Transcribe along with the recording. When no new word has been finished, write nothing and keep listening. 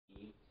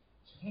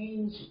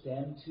change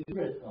them to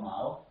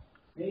somehow.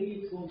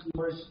 Maybe it's going to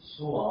first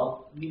show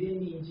up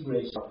within the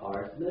integration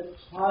part. Let's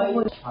try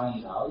trying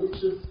it out. Let's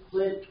just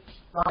split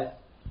sine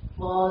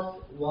plus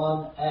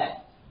 1x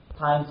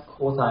times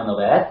cosine of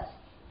x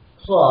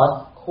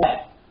plus cos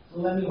x. So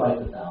let me write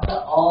this down.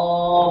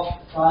 Of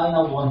sine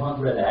of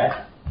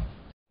 100x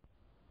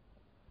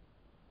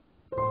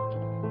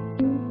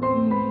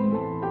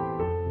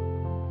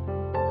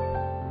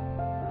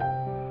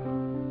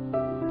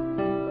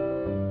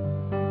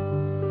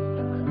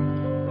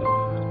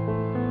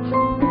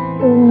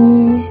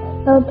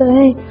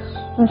Today,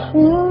 I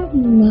feel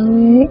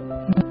my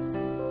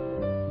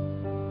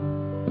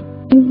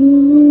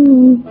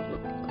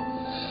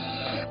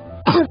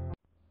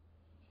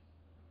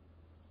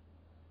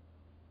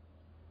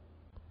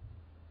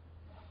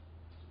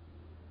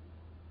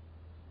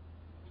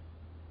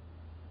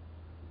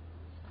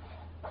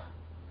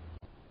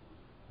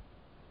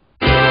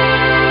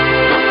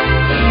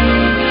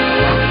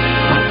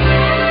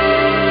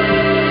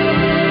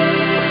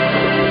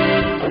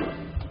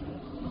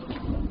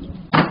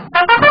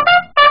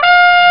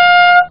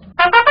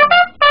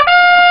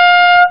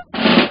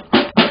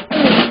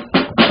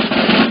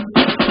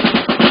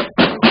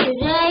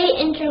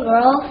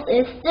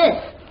is this.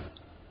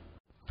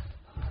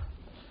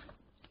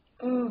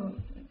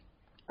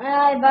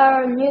 I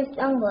borrowed new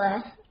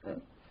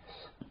sunglasses.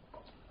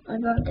 I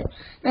borrowed it.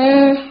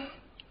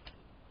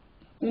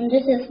 And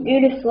this is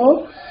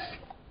beautiful.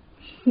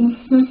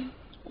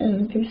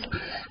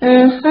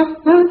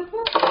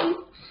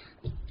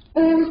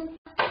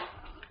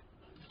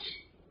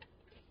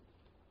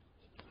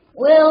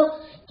 We'll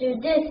do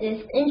this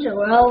is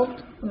integral.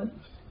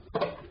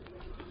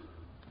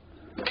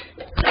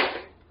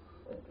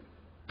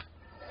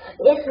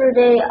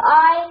 Yesterday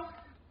I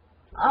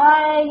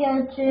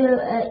went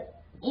to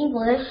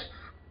English,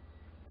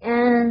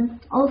 and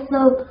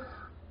also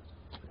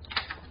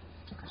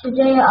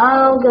today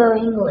I'll go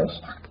English.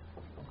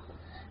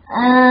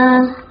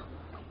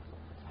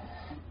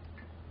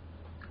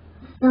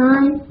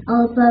 Sine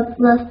alpha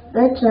plus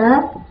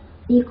beta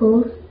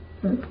equals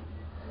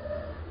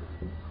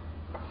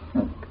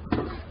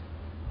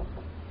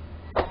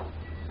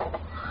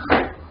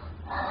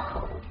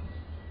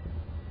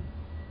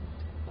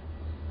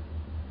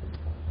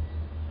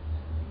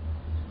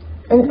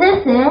and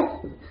this is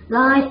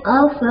sine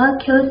alpha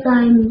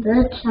cosine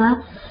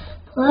beta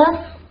plus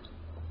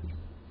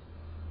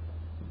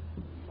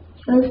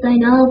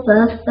cosine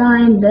alpha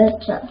sine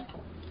beta.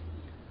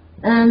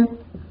 And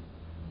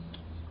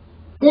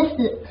this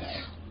is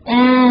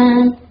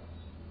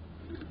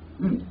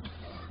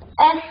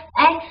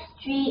fx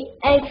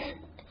gx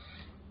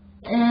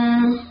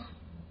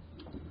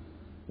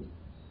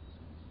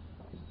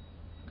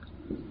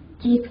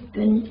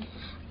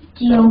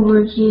g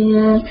over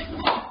gx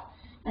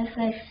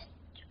fx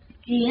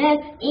gx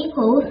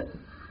equals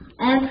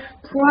f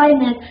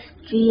prime x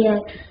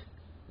gx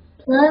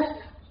plus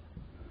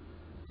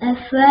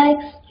fx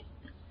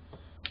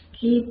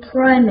g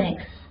prime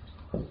x,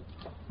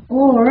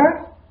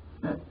 or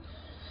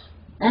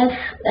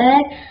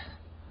fx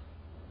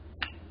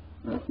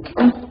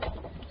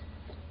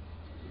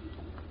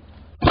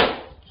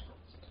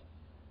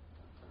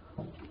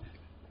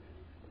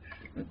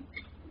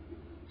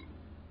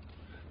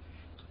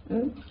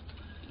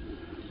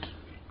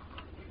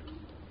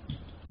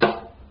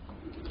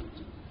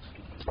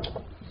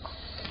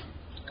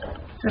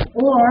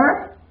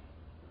or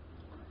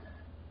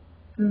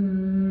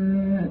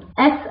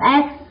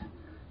fx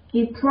g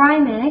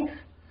prime x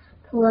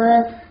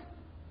plus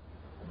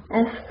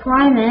f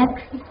prime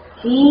x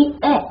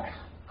gx.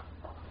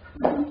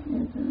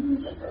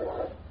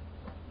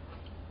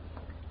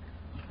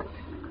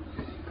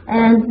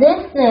 And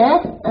this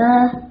is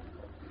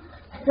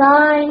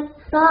sine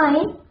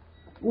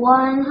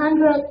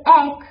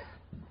 100x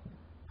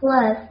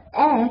plus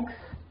x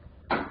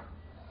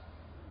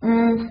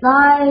and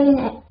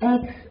sine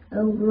x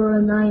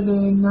over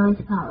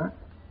 99th power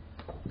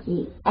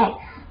gx.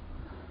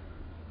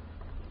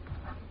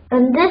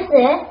 And this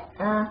is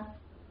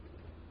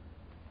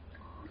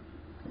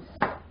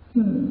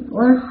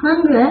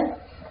 100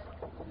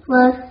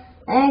 plus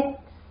x,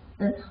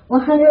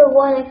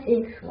 101x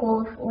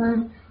equals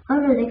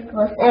 100x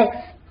plus x,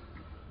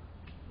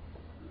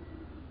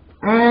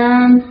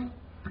 and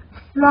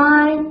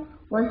sine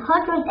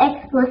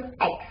 100x plus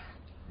x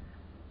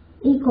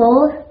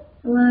equals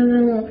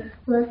 100x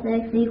plus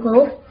x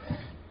equals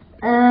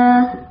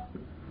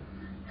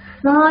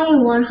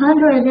sine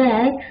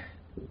 100x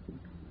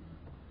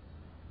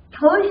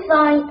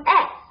cosine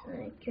x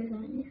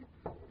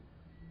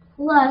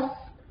plus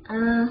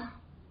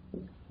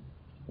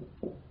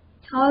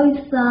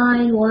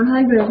cosine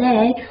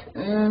 100x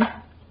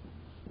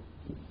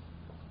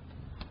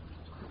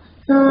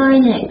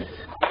sine x.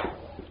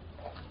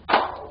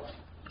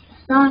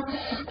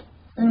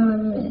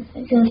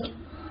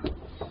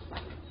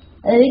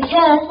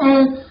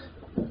 Because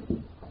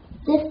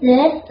this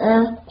is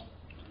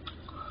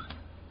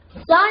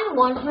sine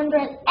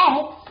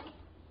 100x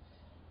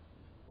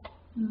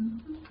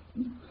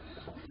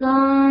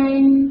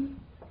sine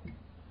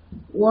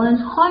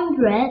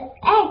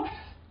 100x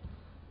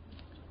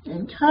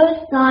and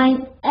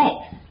cosine x.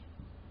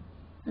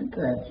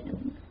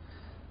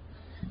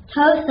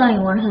 Cosine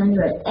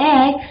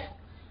 100x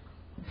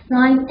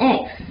sine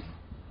x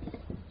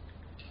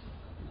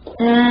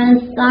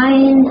and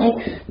sine x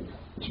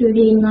to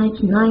the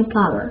 99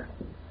 power.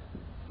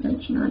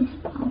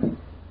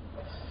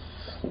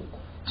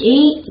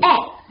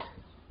 Gx.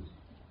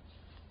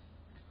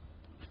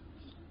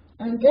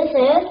 And this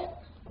is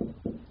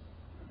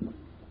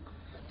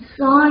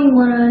sine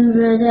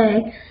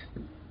 100x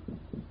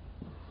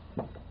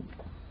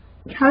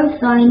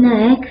cosine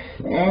x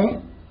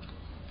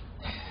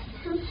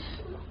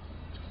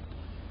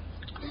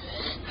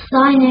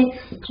sine x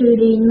to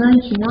the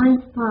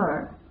 99th power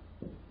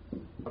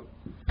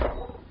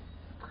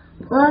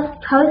plus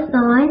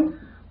cosine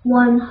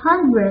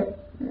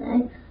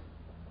 100x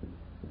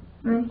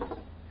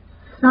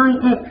sine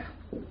x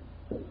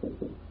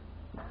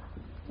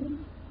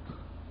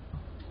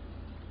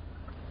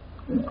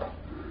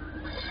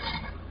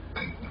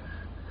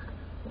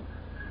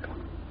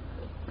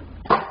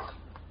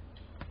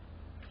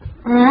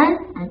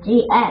and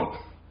dx.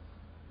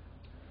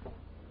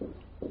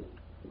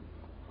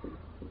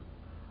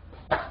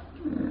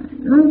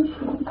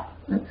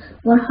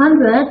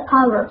 100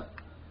 power.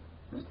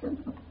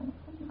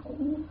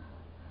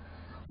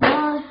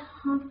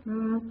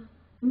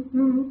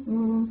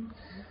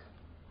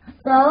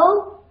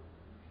 So,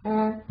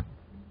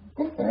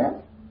 this is,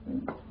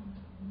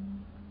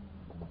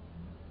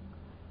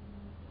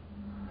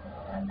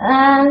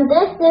 and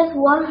this is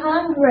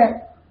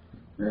 100.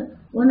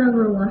 1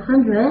 over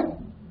 100.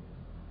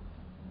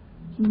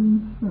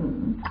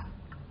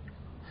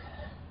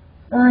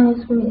 And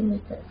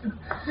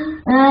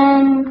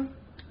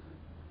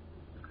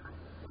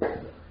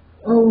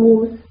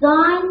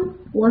sine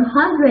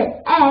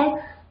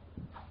 100x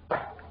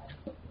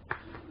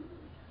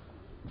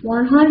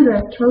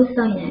 100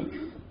 cosine x.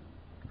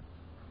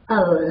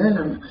 Oh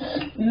no.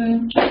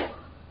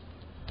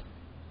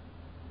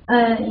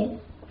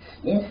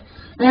 Yes.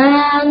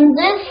 And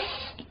this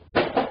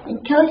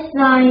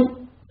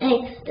cosine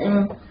x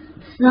and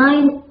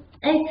sine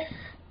x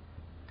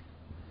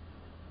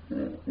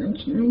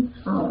 99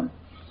 power.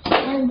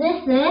 And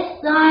this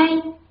is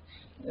sine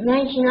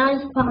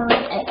 99 power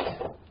x.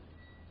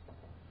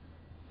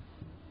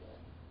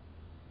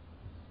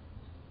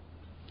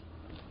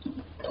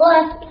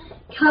 Plus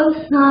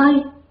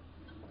cosine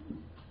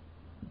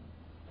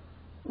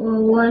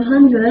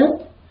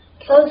 100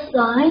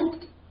 cosine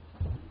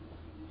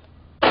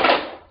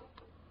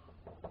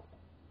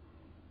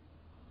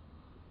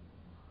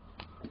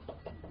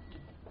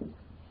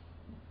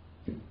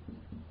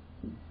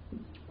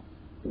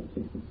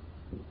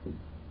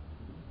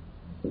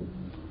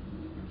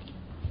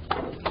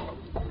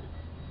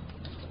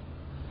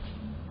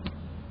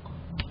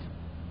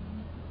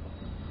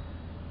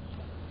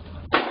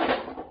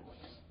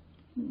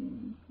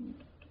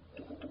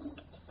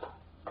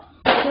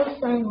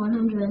cosine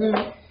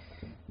 100x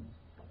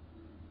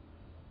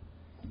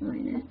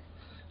minus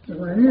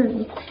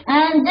 100.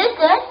 And this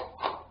is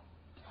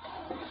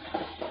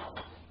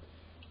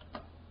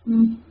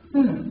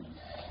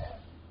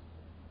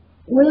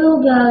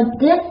we'll go,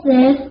 this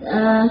is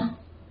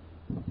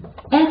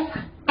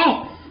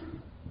fx,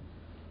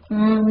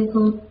 and we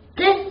go,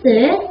 this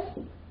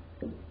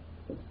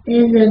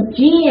is a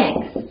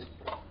gx.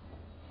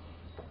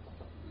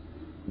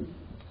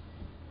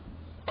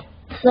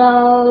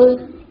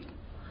 So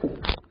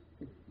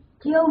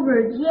g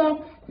over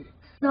gx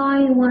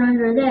sine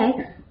 100x,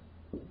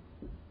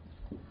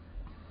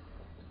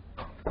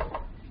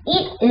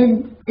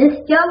 it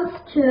goes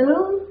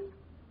to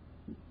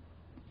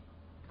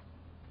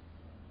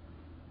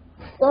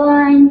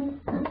sine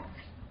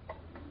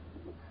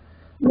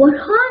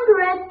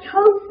 100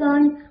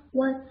 cosine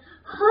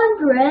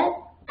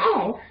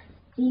 100x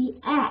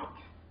dx.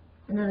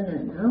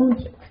 No.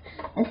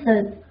 So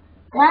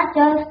that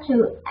goes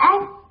to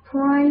x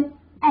prime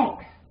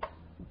x.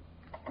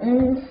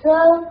 And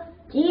so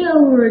g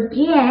over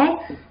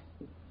gx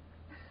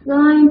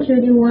sine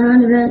to the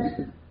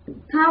 100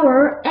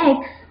 power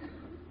x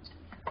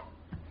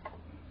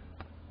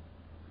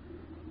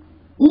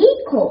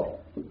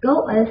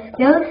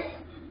goes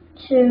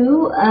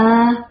to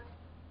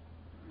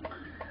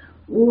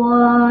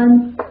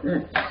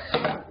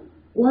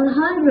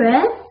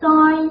 100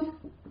 sine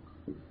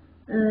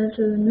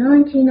to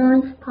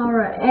 99th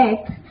power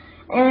x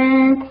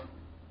and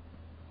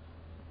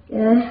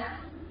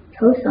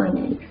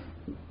cosine x.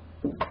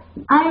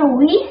 And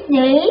we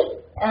say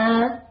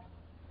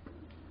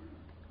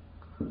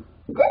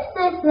this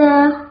is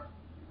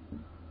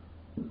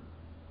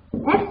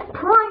x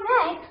prime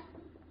x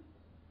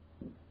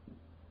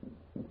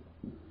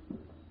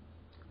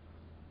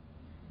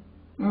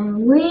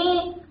and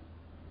we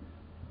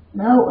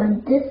know,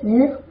 and this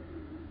is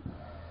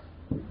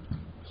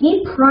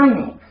g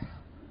prime x.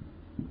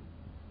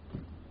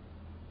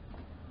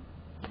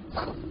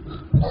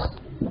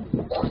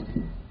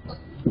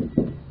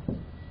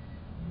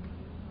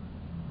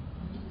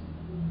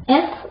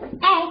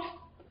 fx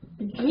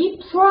g be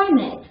prime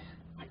x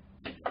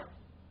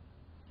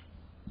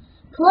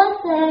plus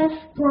f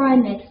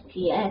prime x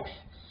px.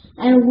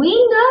 And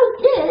we know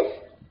this.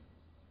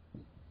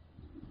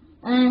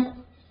 And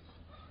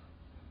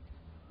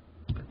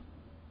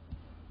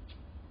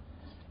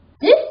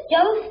this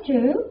goes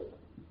to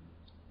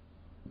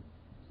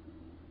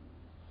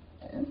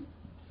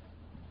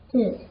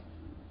this.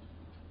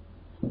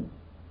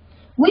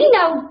 We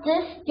know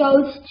this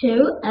goes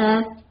to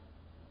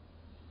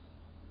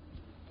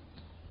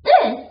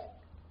this.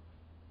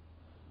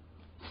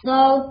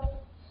 So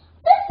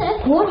this is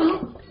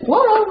 1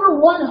 over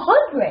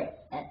 100.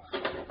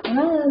 1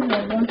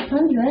 over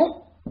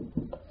 100.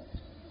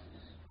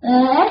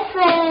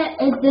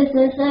 This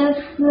is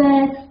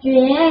fx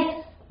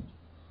gx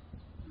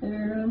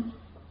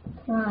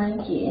prime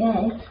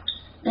gx,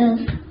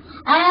 and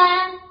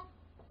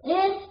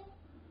it's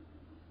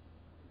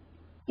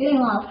getting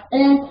off.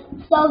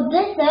 And so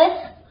this is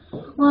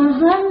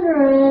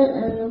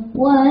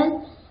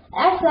 101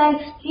 fx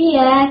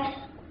gx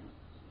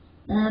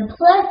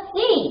plus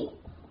c,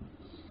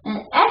 and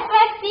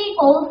fx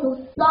equals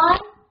the sine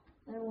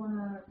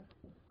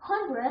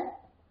 100.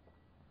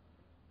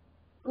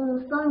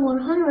 Sine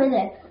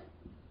 100x.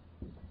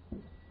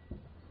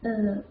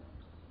 And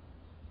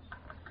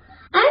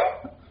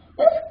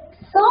if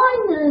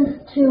sine is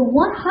to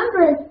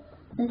 100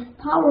 is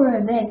power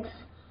of x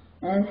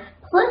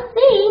plus c,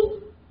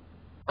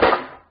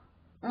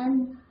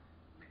 and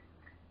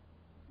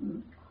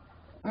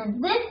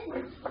this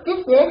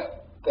is this.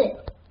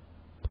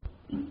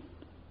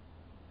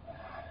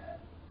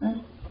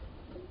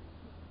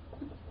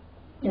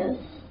 Yes.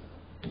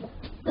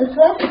 The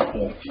first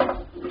is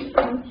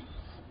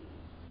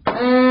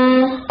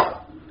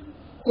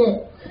this.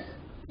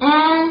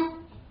 And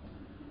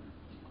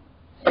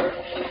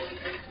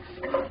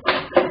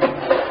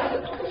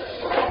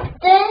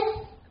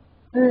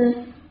this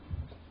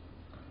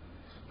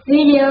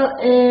video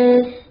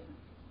is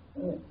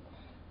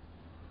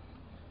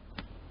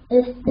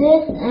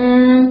this,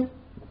 and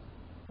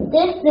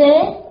this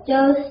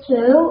goes to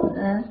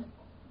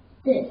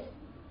this.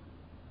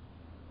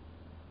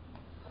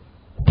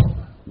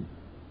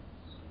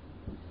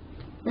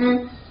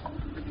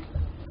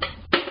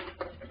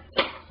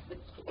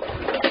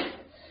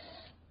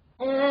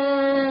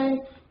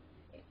 And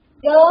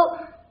go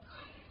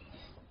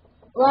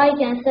like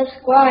and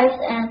subscribe,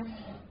 and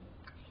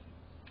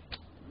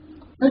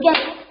look at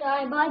next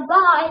time. Bye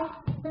bye.